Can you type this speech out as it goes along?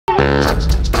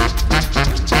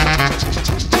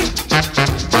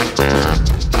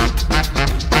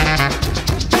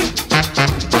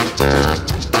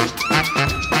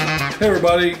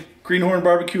everybody. Greenhorn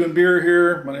Barbecue and Beer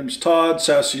here. My name is Todd.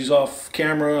 Sassy's off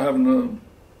camera having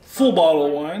a full bottle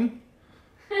of wine.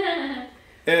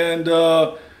 And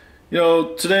you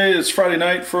know, today is Friday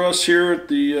night for us here at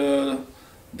the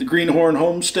Greenhorn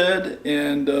Homestead,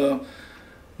 and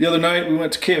the other night we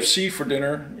went to KFC for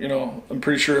dinner. You know, I'm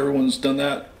pretty sure everyone's done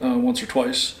that once or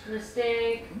twice.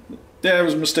 Mistake. Yeah, it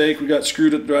was a mistake. We got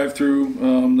screwed at the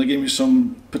drive-thru. They gave me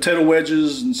some potato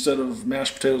wedges instead of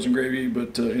mashed potatoes and gravy,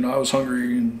 but you know, I was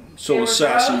hungry and so was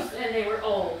Sassy. Gross and they were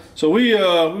old. So we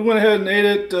went ahead and ate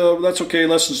it. That's okay,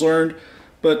 lessons learned.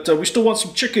 But we still want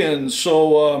some chicken.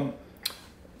 So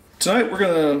tonight we're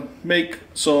gonna make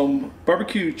some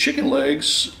barbecue chicken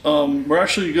legs. We're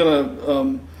actually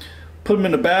gonna put them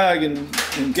in a bag and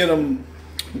get them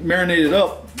marinated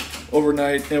up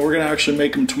overnight, and we're gonna actually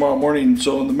make them tomorrow morning.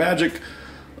 So in the magic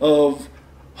of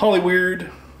Hollyweird,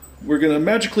 we're gonna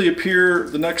magically appear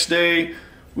the next day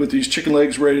with these chicken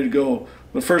legs ready to go.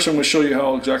 But first I'm gonna show you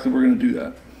how exactly we're gonna do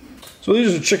that. So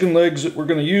these are chicken legs that we're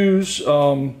gonna use.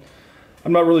 I'm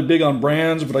not really big on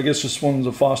brands, but I guess this one's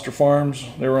a Foster Farms.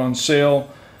 They were on sale.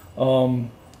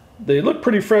 They look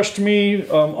pretty fresh to me.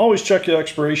 Always check the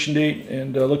expiration date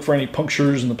and look for any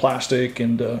punctures in the plastic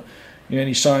and you know,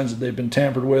 any signs that they've been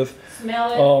tampered with.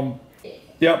 Smell it.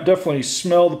 Yeah, definitely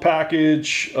smell the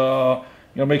package. You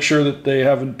know, make sure that they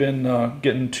haven't been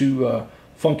getting too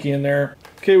funky in there.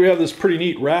 Okay, we have this pretty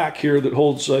neat rack here that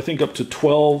holds, I think, up to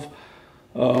 12.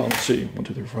 Let's see, 1,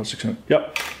 2, 3, 4, 5, 6, 7.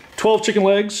 Yep, 12 chicken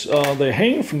legs. They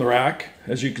hang from the rack,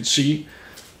 as you can see,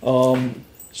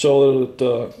 so that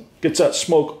it gets that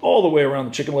smoke all the way around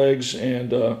the chicken legs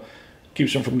and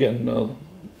keeps them from getting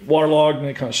waterlogged in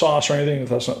any kind of sauce or anything, if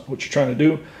that's not what you're trying to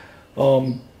do.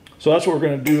 So that's what we're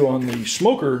going to do on the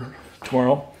smoker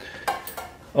tomorrow.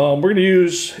 We're going to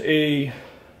use a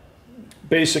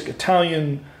basic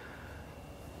Italian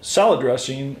salad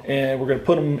dressing, and we're going to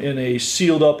put them in a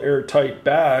sealed up airtight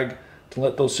bag to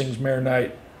let those things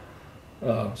marinate.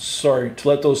 To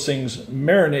let those things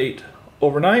marinate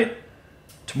overnight.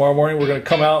 Tomorrow morning we're going to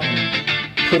come out and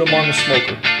put them on the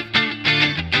smoker.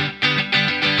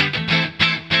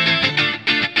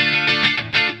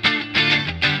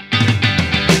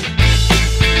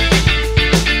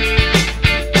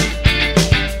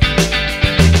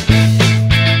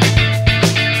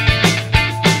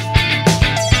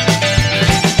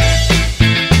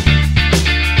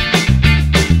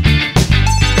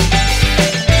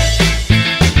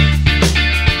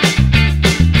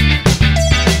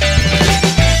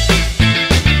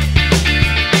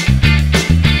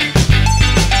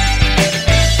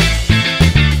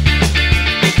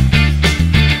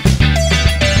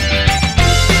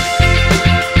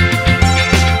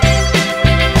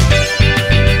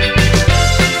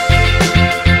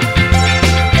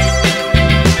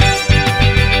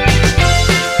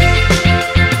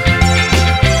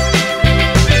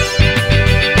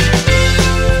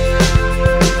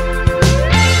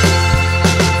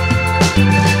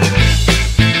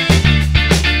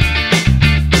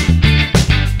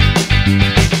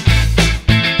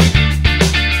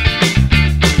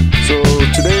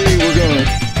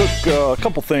 A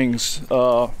couple things.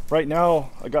 Right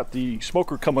now I got the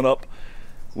smoker coming up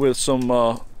with some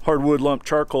hardwood lump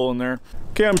charcoal in there.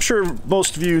 Okay, I'm sure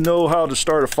most of you know how to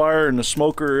start a fire in the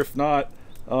smoker. If not,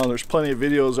 there's plenty of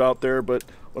videos out there, but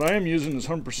what I am using is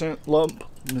 100% lump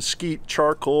mesquite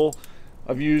charcoal.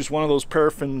 I've used one of those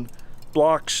paraffin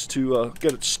blocks to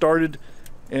get it started,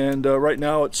 and right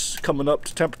now it's coming up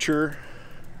to temperature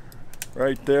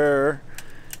right there,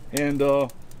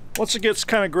 and once it gets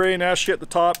kind of gray and ashy at the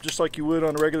top, just like you would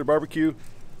on a regular barbecue,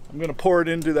 I'm going to pour it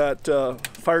into that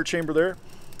fire chamber there,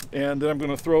 and then I'm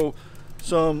going to throw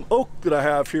some oak that I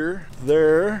have here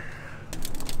there.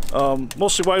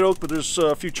 Mostly white oak, but there's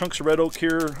a few chunks of red oak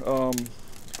here.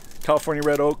 California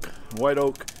red oak, white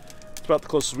oak. It's about the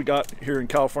closest we got here in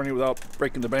California without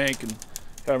breaking the bank and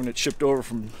having it shipped over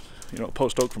from, you know,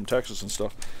 post oak from Texas and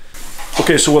stuff.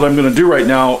 Okay, so what I'm going to do right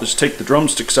now is take the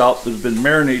drumsticks out that have been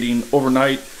marinating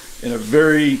overnight in a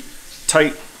very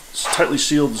tightly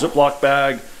sealed Ziploc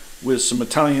bag with some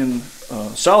Italian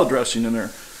salad dressing in there.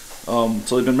 So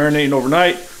they've been marinating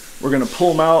overnight. We're going to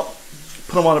pull them out,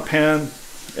 put them on a pan,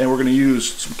 and we're going to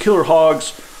use some Killer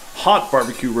Hogs Hot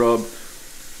BBQ Rub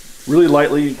really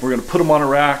lightly. We're going to put them on a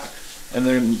rack, and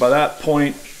then by that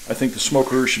point I think the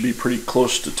smoker should be pretty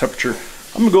close to temperature.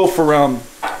 I'm going to go for around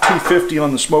 250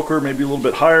 on the smoker, maybe a little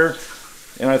bit higher,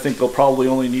 and I think they'll probably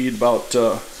only need about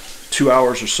 2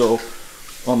 hours or so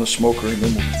on the smoker, and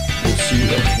then we'll see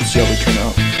how they turn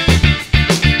out.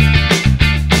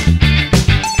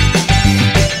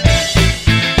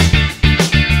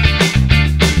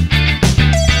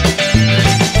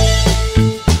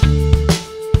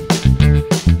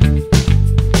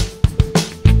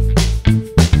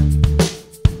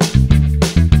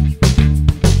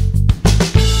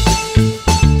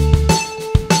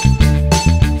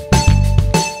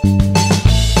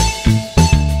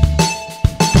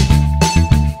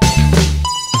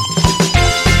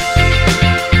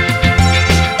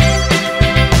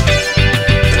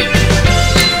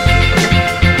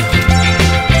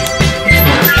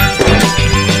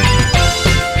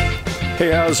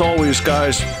 anyways,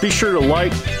 guys, be sure to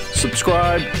like,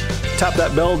 subscribe, tap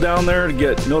that bell down there to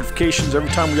get notifications every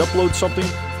time we upload something.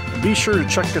 Be sure to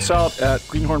check us out at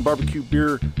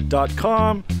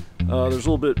greenhornbarbecuebeer.com. There's a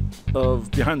little bit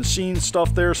of behind the scenes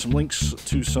stuff there, some links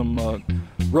to some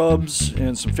rubs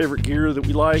and some favorite gear that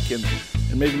we like, and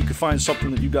maybe you can find something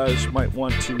that you guys might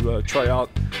want to try out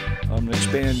and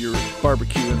expand your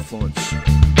barbecue influence.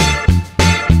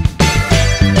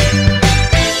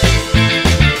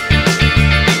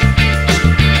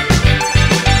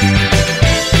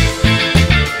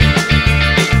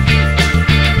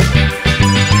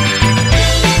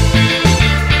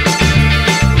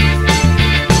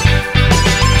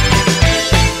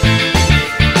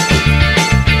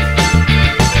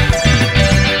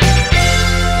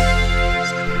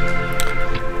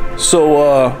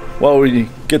 So while we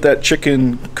get that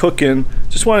chicken cooking,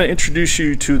 just want to introduce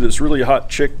you to this really hot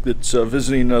chick that's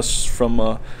visiting us from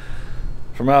out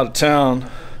of town.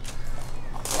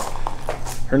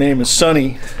 Her name is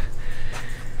Sunny,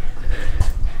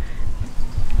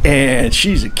 and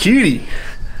she's a cutie.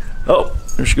 Oh,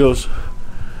 there she goes.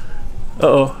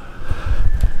 Uh-oh.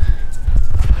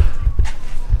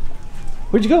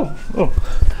 Where'd you go? Oh.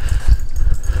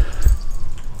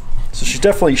 So she's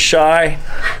definitely shy.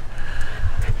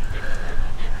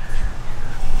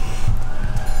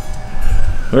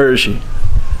 Where is she?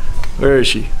 Where is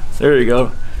she? There you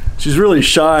go. She's really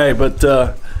shy,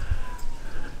 but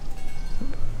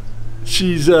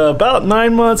she's about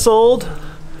 9 months old,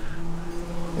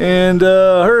 and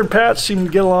her and Pat seem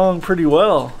to get along pretty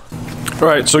well. All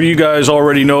right, so you guys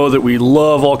already know that we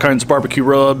love all kinds of barbecue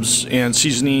rubs and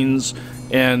seasonings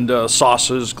and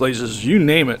sauces, glazes, you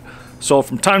name it. So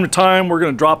from time to time, we're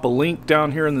going to drop a link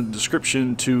down here in the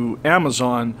description to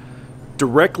Amazon,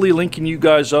 directly linking you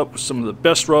guys up with some of the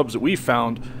best rubs that we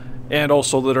found, and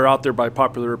also that are out there by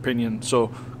popular opinion. So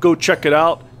go check it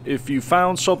out. If you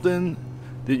found something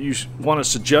that you want to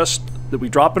suggest that we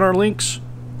drop in our links,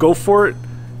 go for it,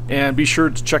 and be sure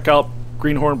to check out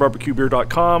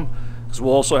greenhornbarbecuebeer.com, because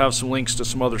we'll also have some links to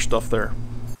some other stuff there.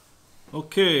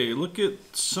 Okay, look at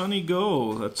Sunny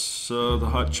go. That's the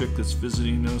hot chick that's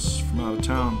visiting us from out of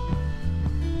town.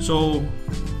 So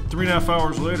 3.5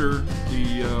 hours later,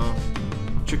 the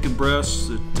chicken breasts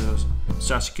that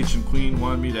Sassy Kitchen Queen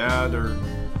wanted me to add are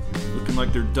looking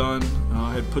like they're done.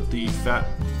 I had put the fat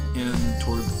in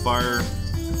toward the fire,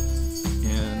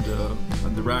 and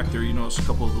on the rack there, you notice a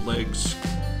couple of the legs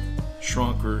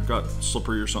shrunk or got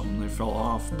slippery or something. They fell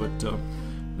off. But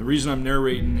the reason I'm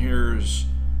narrating here is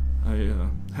I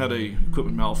had a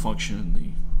equipment malfunction, and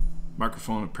the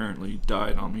microphone apparently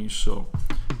died on me, so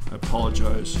I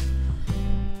apologize.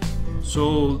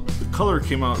 So the color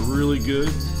came out really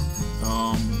good.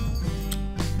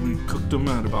 We cooked them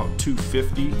at about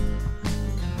 250,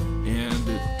 and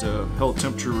it held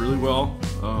temperature really well.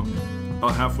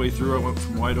 About halfway through, I went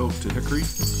from white oak to hickory.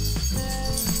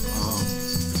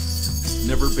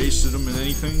 Never basted them in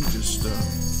anything, just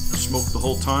smoked the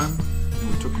whole time, and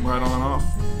we took them right on off.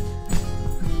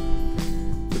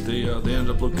 But they ended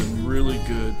up looking really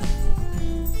good.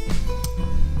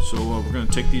 So we're going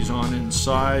to take these on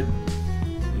inside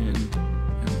and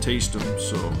taste them.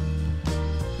 So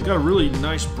they got a really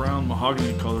nice brown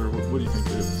mahogany color. What do you think,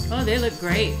 Dave? Oh, they look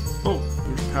great. Oh,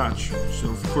 there's Patch. So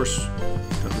of course,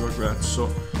 got the Rugrats. So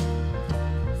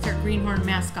it's our greenhorn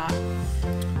mascot.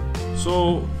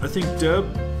 So I think Deb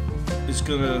is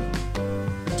gonna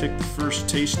take the first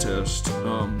taste test.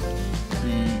 The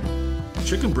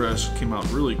chicken breast came out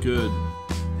really good,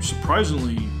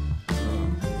 surprisingly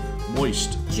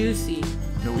moist, juicy.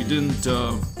 You know, we didn't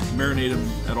marinate them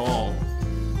at all;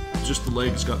 just the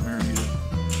legs got marinated.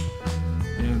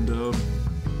 And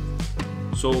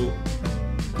so,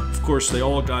 of course, they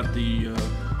all got the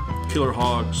Killer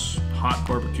Hogs Hot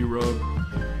BBQ Rub,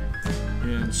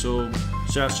 and so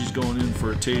Sassy's going in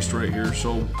for a taste right here.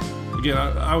 So again,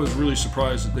 I was really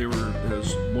surprised that they were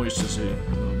as moist as they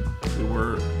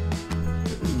were.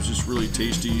 It was just really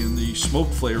tasty, and the smoke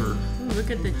flavor. Ooh, look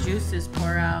at the juices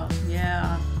pour out.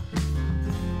 Yeah.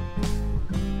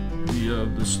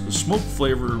 The smoke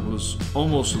flavor was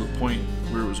almost to the point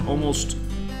where it was almost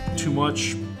too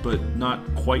much, but not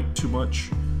quite too much.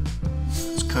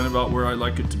 It's kind of about where I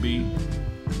like it to be.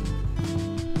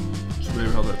 So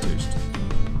maybe how that tastes.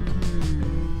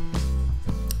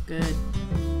 Good.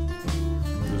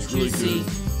 It was really juicy.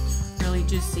 good. Really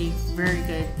juicy. Very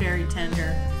good. Very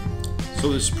tender.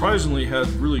 So they surprisingly had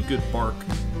really good bark,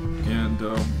 and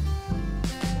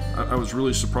I was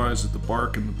really surprised that the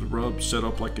bark and the rub set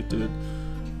up like it did,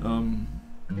 and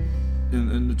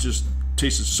it just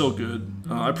tasted so good.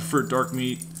 I prefer dark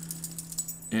meat,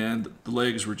 and the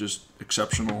legs were just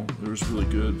exceptional. It was really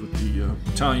good with the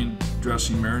Italian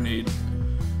dressing marinade,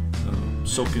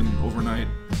 soaking overnight.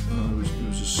 It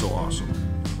was just so awesome.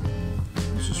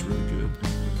 It was just really good.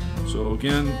 So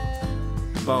again,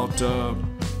 about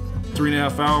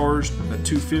 3.5 hours at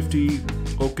 250,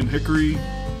 oak and hickory,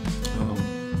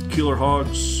 Killer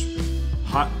Hogs,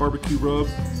 Hot BBQ Rub.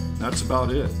 That's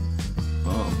about it.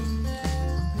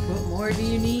 What more do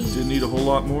you need? Didn't need a whole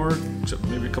lot more, except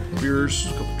maybe a couple beers, a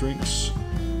couple drinks,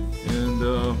 and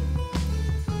I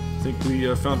think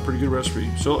we found a pretty good recipe.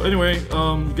 So anyway,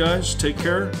 guys, take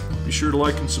care. Be sure to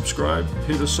like and subscribe.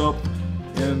 Hit us up,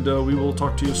 and we will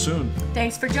talk to you soon.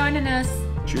 Thanks for joining us.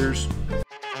 Cheers.